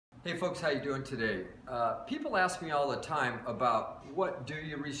Hey folks, how you doing today? People ask me all the time about what do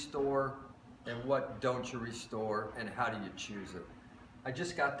you restore and what don't you restore and how do you choose it. I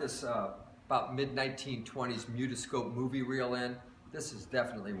just got this about mid-1920s Mutoscope movie reel in. This is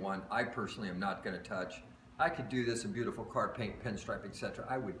definitely one I personally am not going to touch. I could do this in beautiful car paint, pinstripe, etc.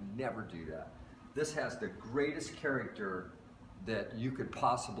 I would never do that. This has the greatest character that you could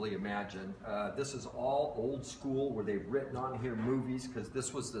possibly imagine. This is all old school where they've written on here movies because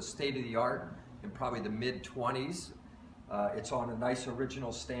this was the state of the art in probably the mid-20s. It's on a nice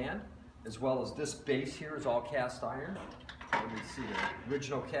original stand, as well as this base here is all cast iron. Let me see the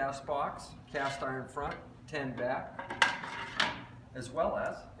original cast box, cast iron front, 10 back, as well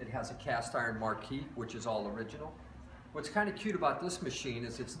as it has a cast iron marquee, which is all original. What's kind of cute about this machine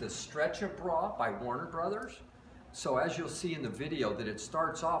is it's the Stretch-A-Bra by Warner Brothers. So as you'll see in the video that it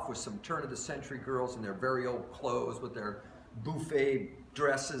starts off with some turn-of-the-century girls in their very old clothes with their buffet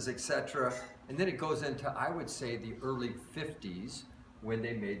dresses, etc. And then it goes into, I would say, the early 50s when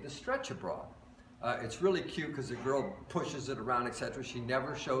they made the Stretch-A-Bra. It's really cute because the girl pushes it around, etc. She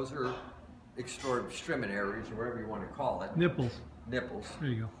never shows her extremities or whatever you want to call it. Nipples. Nipples. There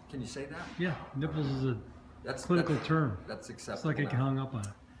you go. Can you say that? Yeah, nipples is a clinical term. That's acceptable. It's like I get hung up on it.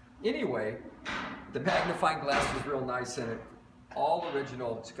 Anyway, the magnifying glass is real nice in it. All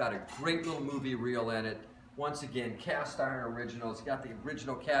original. It's got a great little movie reel in it. Once again, cast iron original. It's got the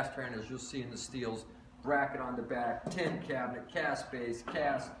original cast iron, as you'll see in the steels. Bracket on the back, tin cabinet, cast base,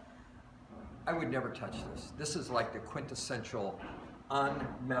 cast. I would never touch this. This is like the quintessential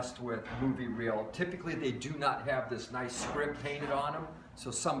unmessed with movie reel. Typically, they do not have this nice script painted on them. So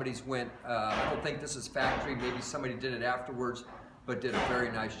somebody's went, I don't think this is factory. Maybe somebody did it afterwards, but did a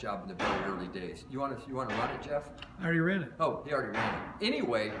very nice job in the very early days. You want to run it, Jeff? I already ran it. Oh, he already ran it.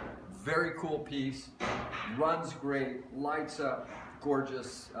 Anyway, very cool piece. Runs great. Lights up.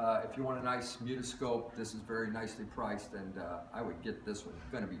 Gorgeous. If you want a nice Mutoscope, this is very nicely priced, and I would get this one.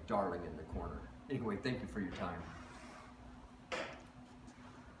 It's going to be darling in the corner. Anyway, thank you for your time.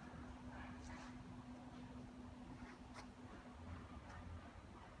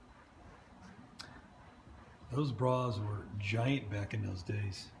 Those bras were giant back in those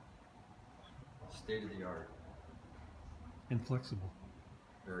days. State of the art. And flexible.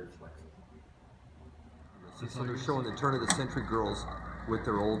 Very flexible. So they're showing the turn-of-the-century girls with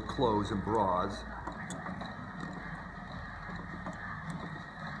their old clothes and bras.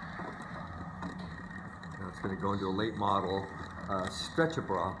 Now it's going to go into a late model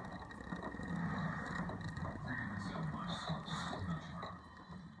Stretch-A-Bra.